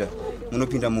musikwanisa kupinda.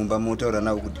 Munopinda mumba motaura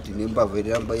nawo kuti tine mbavha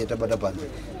iramba yatabata panze.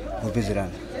 Mupezerana.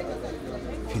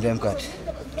 Pinda mukati.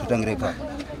 Tutangire pa.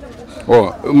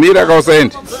 Oh, mira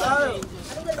kausaendi.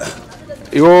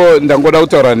 Iwo ndangoda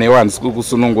kutaura newe handisi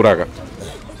kusununguraka.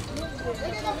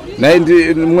 Nai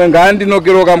mwenga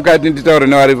ndinokeroka mukati nditaure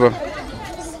nevaripo.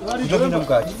 Ndopinda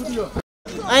mukati.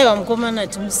 Aiwa mukomana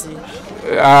timuzivi.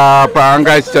 Apa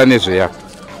anga achita nezveya.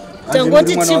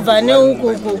 Tangoti tibva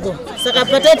neuku. Saka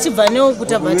pata tibva neuku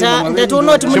tabva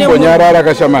ndatoona kuti mune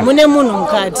munhu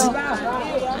mukati.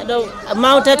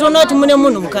 Tatoona kuti mune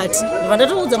munhu mukati.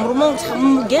 Ndatoudza murume kuti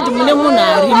mugedhi mune munhu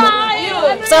arimo.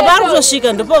 Saka pari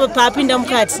kutosvika ndipo paapinda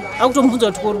mukati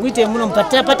akutomubvunza kuti uri kuitei muno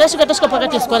patasvika tasvika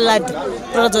pakatoiswa ladha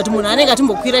kuratidza kuti munhu anenge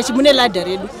atimbokwira mune ladha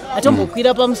redu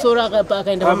atombokwira pamusoro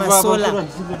akaenda pamasola.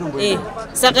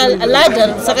 Saka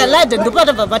ladha ndipo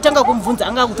patabva vatanga kumubvunza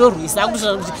anga kutorwisa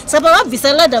akutotaura kuti saka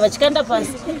pavabvisa ladha vachikanda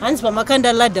pasi hanzi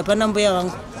pamakanda ladha pana mbuya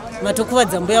vangu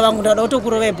matokuvadza mbuya vangu ndada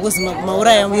kutokurovai because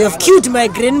mauraya you have killed my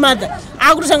grandmother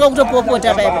akutotanga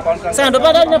kutopopota paipa saka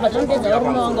ndopata ndabva tanopedza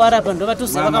varume vangu varapa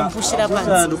ndopatoziva vakamupushira pansi.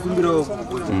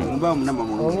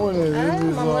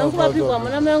 Vangu vapikwa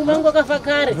muna mai vangu vakafa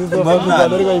kare.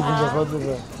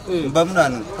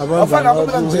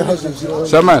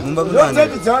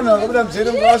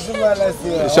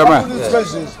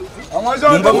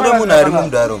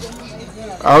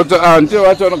 Ndiyo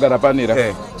wacho vanogara panira.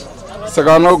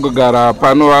 Saka vanogara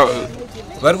pano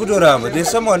vari kutoramba.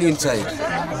 There's someone inside.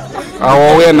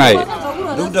 Awauya naye.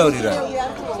 Ndokutaurira.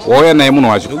 wauya naye munhu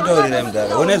wacho ndokutaurira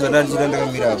mudhara onezva ndandichita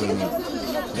ndakamira apa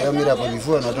ndakamira apa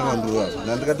before natokandura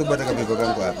ndandikatobata kapepa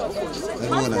kangu apa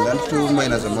ndariona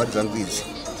ndanditomaina zamari dzangu idzi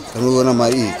ndanoona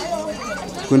mari iyi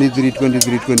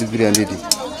 23 handiti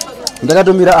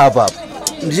ndakatomira apa apa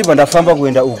ndichibva ndafamba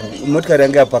kuenda uku motikari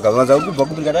yange yapaka vanza kubva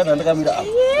kuti ngatanda ndakamira apa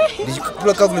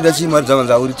ndichikakulida chii mari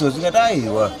dzavanza uri tsotsi ngati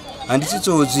aiwa handisi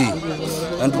tsotsi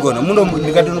andikona muno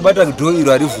ndikatonobata dhoo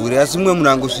iro harivhure asi mumwe munhu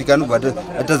angosvika anobva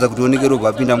atadza kuti oneke ropa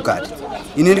apinda mukati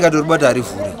ini ndikatoribata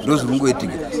harivhure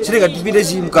ndozvirungoitika chireka tipinde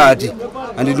chii mukati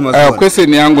handiti mazuva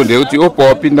kweseni yangu ndeyekuti opa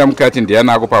wapinda mukati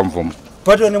ndiyani ako pamvumo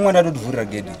patoo nemwana atotivhurira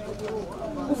gedhi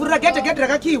kuvhurira gedhi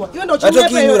rakakiwa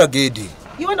atokinyura gedhi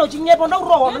iwe ndo chinyepa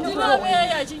ndaurowa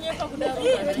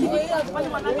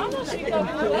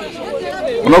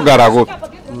unogara kupi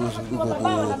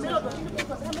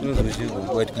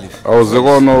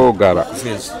auziva unogara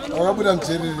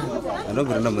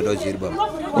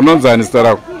unonzani zita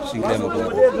rako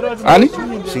ani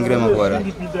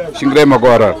shingirai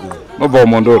makwara nobva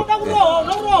umondoro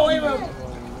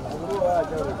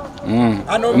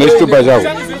une chitupa chako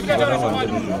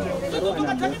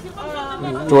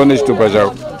tuone chitupa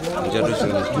chako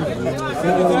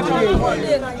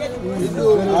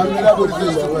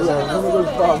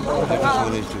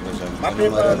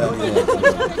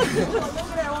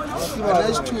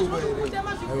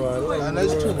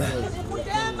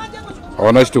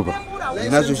hauna chitupa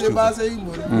ndinacho chitupa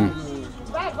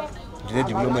ndine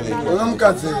diploma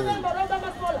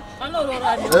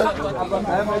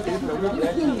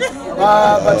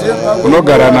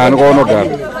unogara nani kwaunogara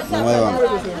namai vangu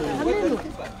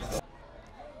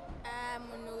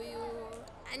munhu uyu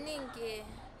anenge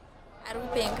ari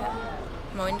kupenga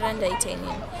maonero ndaita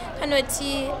inini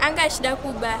kanoti anga achida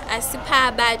kuba asi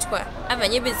paabatwa abva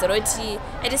nyepedzera kuti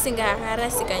atisinga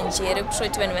akarasika njere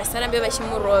kutoti vanhu vasarambe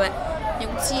vachimurova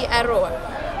nekuti arohwa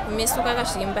kumeso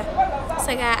kakazvimba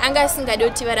saka anga asingade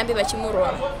kuti varambe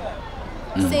vachimurova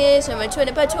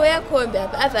sezvamationa patoo yakombi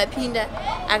apa abva apinda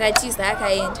akatiza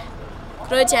akaenda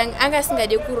kutoti anga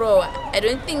asingade kurohwa. I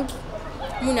don't think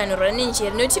munhu anorora nenjere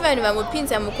nokuti vanhu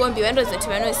vamupinza mukombi vanozoti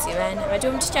vanozivana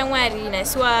vatomuti chamwari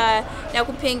nhasi wada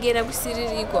kupengera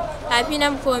kusiririko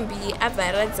apinda mukombi abva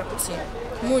aratidza kuti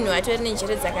munhu atori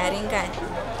nenjere dzakaringana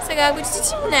saka kuti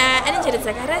titi munhu ane njere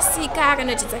dzakarasika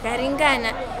kana kuti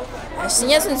dzakaringana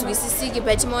hazvinyatsonzwisisiki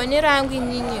but maonero angu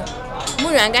inini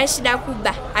munhu anga achida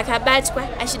kuba akabatwa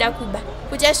achida kuba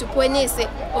kuti azviponese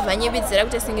obva nyepedzera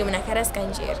kuti asinge munhu akarasika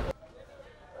njere.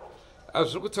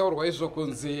 Zviri kutaurwa izvo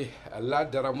kunzi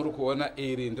ladha ramuri kuona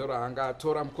iri ndo raanga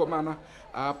atora mukomana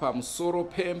pamusoro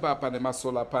pemba pane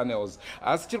masolar panels,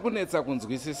 asi chiri kunetsa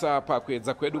kunzwisisa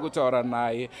pakuedza kwedu kutaura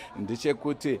naye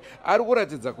ndechekuti ari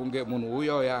kuratidza kunge munhu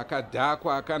uyoyo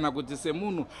akadhakwa kana kuti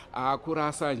semunhu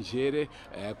akurasa njere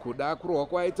kuda kurohwa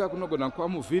kwaita kunogona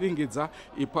kwamuvhiringidza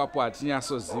ipapo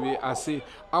hatinyatsozivi, asi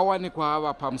awanikwa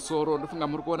ava pamusoro. Ndofunga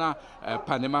muri kuona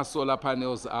pane masolar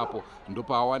panels apo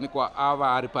ndopaawanikwa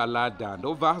ava ari paladha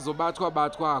ndobva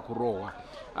azobatwa akurohwa,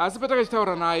 asi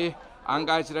patakachitaura naye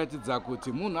anga achiratidza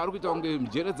kuti munhu ari kuita kunge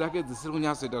njere dzake dzisiri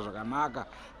kunyatsoita zvakanaka,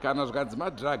 kana zvikanzi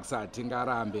madrugs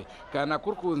hatingarambe, kana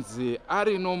kuri kunzi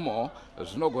ari normal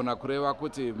zvinogona kureva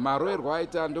kuti maroerwo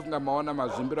aita ndofunga maona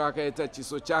mazvimbiro akaita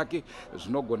chiso chake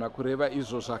zvinogona kureva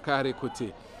izvo zvakare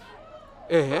kuti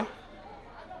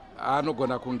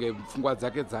anogona kunge pfungwa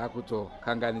dzake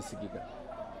dzakutokanganisikika.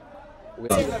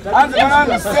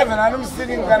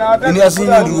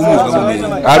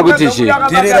 Ari kuti chi?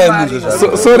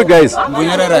 Sorry guys.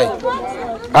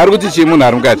 Ari kuti chi munhu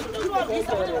ari mukati?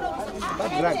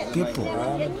 People.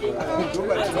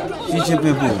 Chiche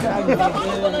people.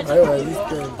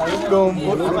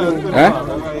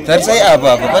 Tarisai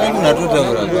apa pane munhu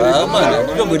atotaura mani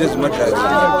kutomboita zvimadrugs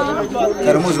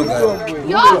kana muzogara.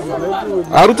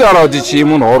 Ari kutaura kuti chi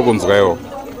munhu wauri kunzwa iwo?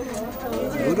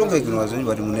 Utongaigona zvonyi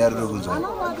but munhu ari kunzwa.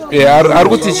 Ari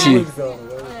kuti chi?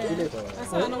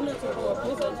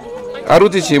 Ari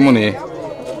kuti chi munhu?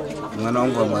 Mwana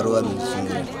wangu wa Marwa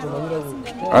anochingira.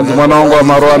 Anzi mwana wangu wa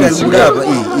Marwa anochingira.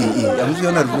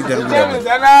 Amusiona rikuita rikuda.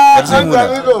 Atsimuna.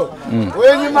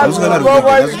 Amusiona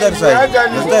rikuita.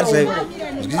 Nasitarisai.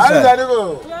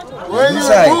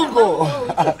 Ndisai.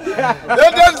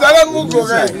 Ndezala mugo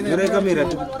ke. Ndire kamera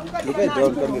tu. Ndika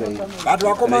down kamera hii. Watu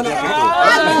wakomana.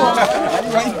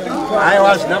 Hayi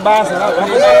wazina basa.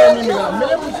 Wakomana mimi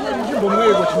njimbo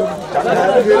mwego chino.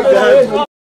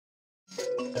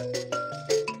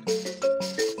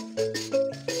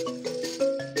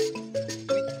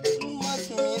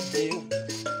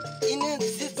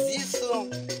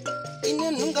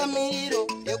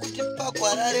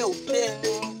 Kwarare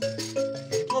upenyu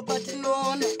ndipo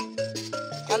patinoona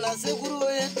ana sekuru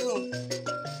vedu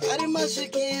ari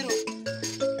masvikiro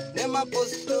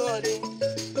nemapositori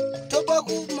topa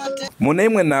kumate. Mune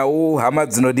imwe nhau hama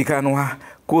dzinodikanwa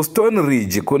kuStone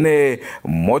Ridge kune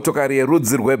motokari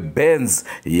yerudzi rweBenz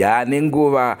yaane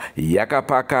nguva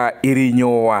yakapaka iri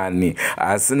nyowani.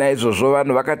 Asi naizvozvo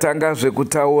vanhu vakatanga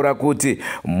zvekutaura kuti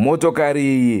motokari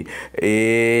iyi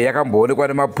yakamboonekwa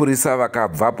nemapurisa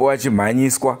vakabvapo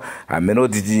vachimhanyiswa, hamene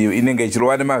kuti inenge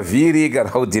ichirova nemavhiri kana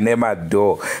kuti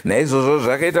nemadhoo. Naizvozvo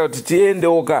zvakaita kuti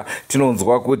tiendewoka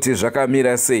tinonzwa kuti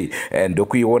zvakamira sei.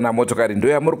 Ndokuiona motokari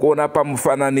ndoyamuri kuona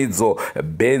pamufananidzo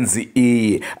Benz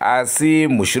iyi. Asi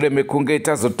mushure mekunge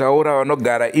tazotaura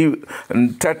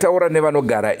tataura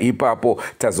nevanogara ipapo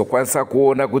tazokwanisa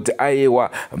kuona kuti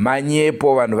aiwa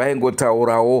manyepo vanhu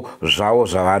vaingotaurawo zvavo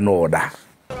zvavanoda.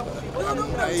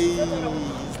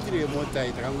 History yemota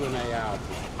takangoona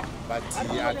yapo but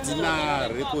hatina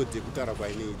record yekutaura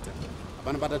kwainoita.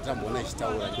 Hapana patatamboona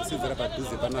ichitaura ndosedzera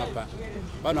padhuze panapa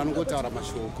vanhu vanongotaura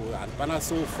mashoko, hapana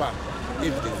sofa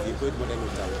evidence yepo kuti mota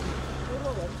inotaura.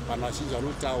 Vanhu vazhinji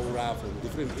vanotaura from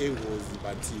different angles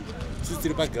but sisi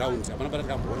tiri paground hapana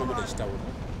patakamboona mota ichitaura.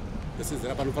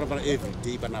 Ndosedzera panofanira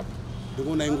everyday panapa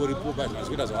ndikuona ingoripo vanhu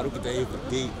vachikuita zvavari kuita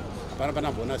everyday, hapana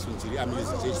panamboona zvinhu zviri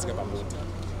amusing zvichiitika pamota.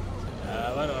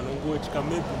 Vanhu vanongotya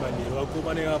maybe manheru vako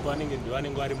panenge vanenge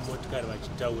ndivanenge vari mumotokari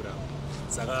vachitaura,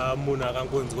 saka munhu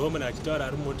akangonzwa munhu achitaura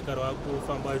ari mumotokari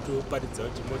wakufamba achitoparidza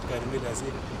kuti motokari inedasi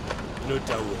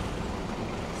inotaura.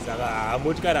 Saka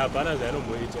motokari hapana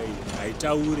zvainomboita iyi,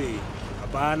 haitaure,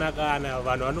 hapana kana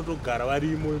vanhu vanotogara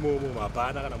varimo imomo,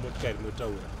 hapana kana motokari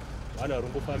inotaura. Vanhu vari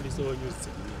kungofambisawo news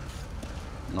dzekudini.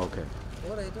 Okay.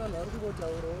 Alright, vanhu vari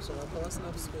kungotaurawo zvavapa vasina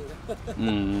kuswera.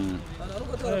 Vanhu vari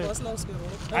kungotaura vasina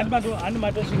kuswera. Handi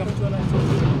matosvika muchiona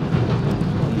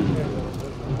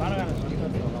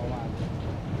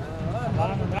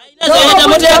Haina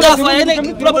mota yakafa,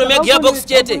 haina problem yegearbox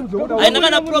chete, haina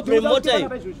kana problem mota iyi.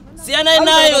 Siyanai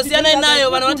nayo,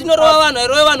 vanhu vatinorowa vanhu,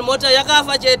 airowe vanhu mota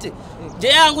yakafa chete.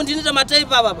 Ndeya yangu ndinoita matai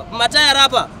papa, matai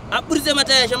arapa, aburitse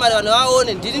matai ashamari vanhu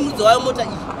vaone ndiri mudzi wayo mota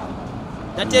iyi.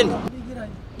 Ndatenda.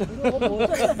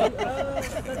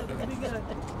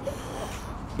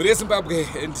 Muri Zimbabwe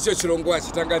ndicho chirongwa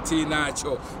chitanga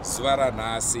tiinacho zuva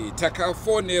ranhasi.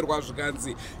 Takafonerwa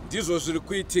zvikanzi ndizvo zviri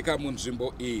kuitika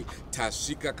munzvimbo iyi.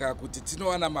 Tasvika kakuti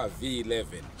tinowana maV11.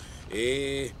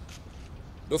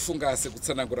 Ndofunga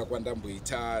sekutsanangura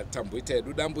kwandamboita tamboita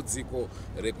edu dambudziko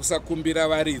rekusakumbira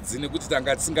varidzi nekuti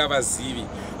tanga tisingavazivi,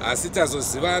 asi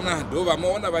tazozivana ndo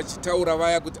vamaona vachitaura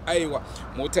vaya kuti aiwa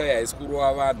mota iyi haisi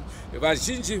kurova vanhu.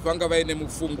 Vazhinji vanga vaine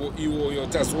mufungo iwoyo.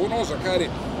 Tazoonawo zvakare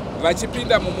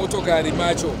vachipinda mumotokari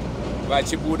macho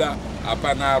vachibuda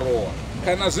hapana rowa.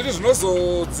 Kana zviri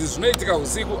zvinozodzi zvinoitika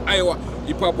usiku, aiwa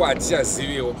ipapo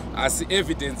hatichaziviwo, asi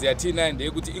evidence yatiinayo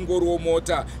ndeyekuti ingoriwo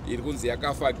mota iri kunzi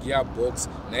yakafa gearbox.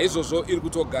 Naizvozvo iri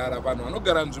kutogara vanhu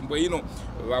vanogara nzvimbo ino,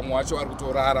 vamwe vacho vari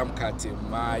kutorara mukati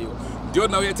mayo. Ndiyo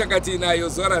nhau yatanga tiinayo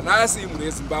zuva ranhasi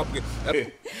muri Zimbabwe.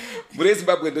 Muri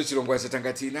Zimbabwe ndo chirongwa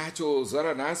chatanga tiinacho zuva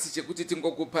ranhasi chekuti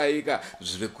tingokupaika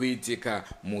zviri kuitika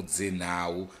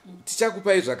mudzinhau.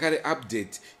 Tichakupai zvakare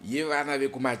update yevana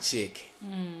vekumacheke.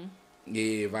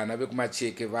 Vana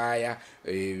vekumacheke vaya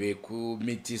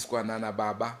vekumitiswa nana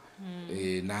baba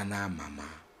nana mama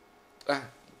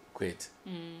kwete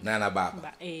nana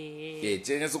baba.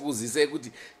 Tinyatso kuzisai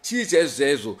kuti chii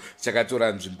chaizvo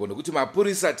chakatora nzvimbo, nekuti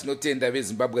mapurisa tinotenda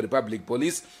veZimbabwe Republic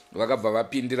Police vakabva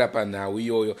vapindira panhau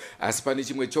iyoyo, asi pane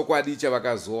chimwe chokwadi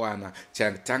chavakazowana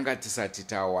chatanga tisati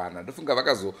tawana. Ndofunga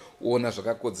vakazoona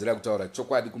zvakakodzera kutaura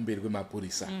chokwadi kumberi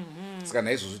kwemapurisa. Saka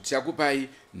naizvozvo tichakupai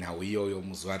nhau iyoyo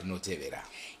muzuva rinotevera.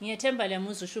 Ngiyathemba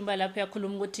lemuzushumba lapho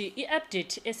yakhuluma ukuthi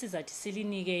i-update esizathi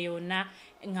silinike yona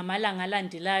ngamalanga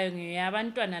alandelayo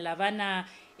ngeyabantwana labana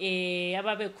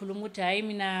ababekhuluma ukuthi hayi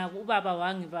mina ubaba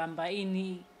wangibamba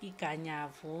ini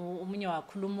iganyavu, umunye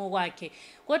wakhuluma kwakhe.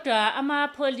 Kodwa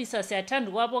amapholisa siyathanda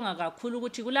ukwabonga kakhulu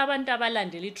ukuthi kulabantu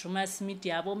abalandela iDrewmas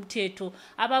media abomthetho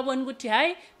ababona ukuthi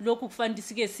hayi lokhu kufanele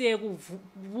sike siye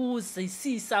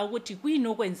kubuzisisa ukuthi kuyini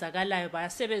okwenzakalayo,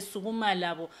 basebesukuma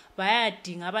labo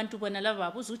bayadinga abantu bona laba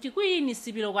babuza ukuthi kuyini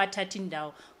sibilo kwathatha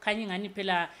indawo. Khanye ngani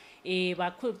phela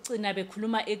bakucina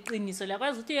bekhuluma eqiniso,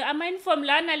 lakwazi ukuthi ama-inform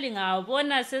lana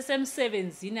lingawabona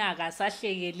sesemsebenzini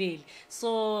akasahlekeleli.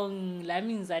 So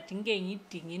lami ngizathi ngike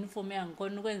ngidinga inform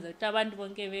yangikhona ukwenza ukuthi abantu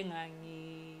bonke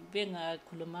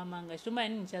bengakhuluma amanga. Shuma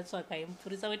yini ngichatswaka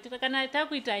impurisa wethi kana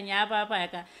takuita nyapa apa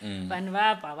yaka vanhu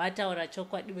vabva vataura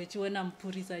chokwadi vechiona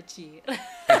mupurisa chii.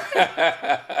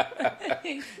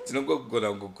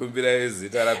 Tinongogona kukumbira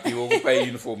vezita rapiwa kupa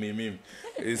inform imimi.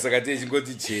 Saka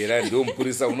tichingoti chera ndio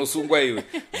mupurisa unosungwa iwe,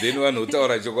 then vanhu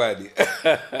utaura chokwadi.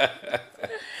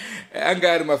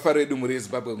 anga ari mafaro edu muri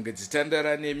ezimbabwe kunge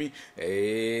tichitandara nemi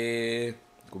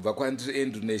kubva kwandiri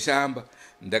Andrew neshamba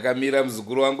ndakamira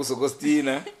muzukuru wangu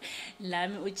Sokostina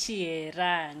lami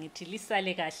uchiyera ngithi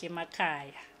lisale kahle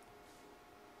emakhaya.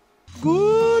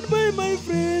 Goodbye my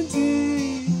friends,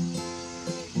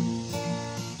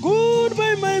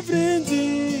 goodbye my friends,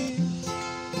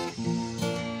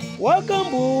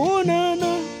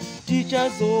 wakamboonana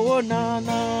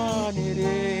tichazoonana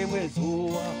nerimwe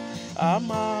zuva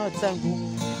hama dzangu.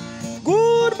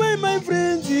 Goodbye my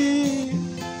friends,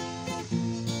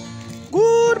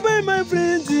 goodbye my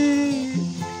friends,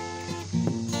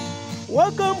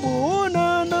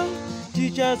 wakamboonana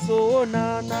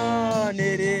tichazoonana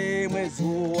nerimwe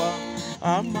zuva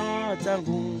hama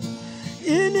dzangu.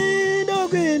 Ini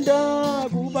ndokwenda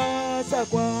kubasa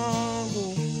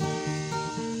kwangu,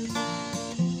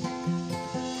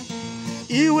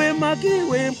 iwe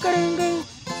makiwe mkaranga,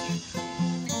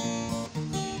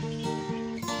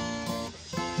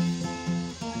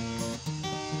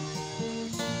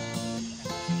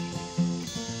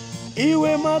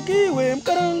 iwe makiwe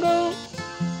mkaranga,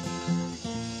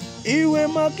 iwe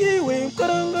makiwe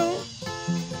mkaranga.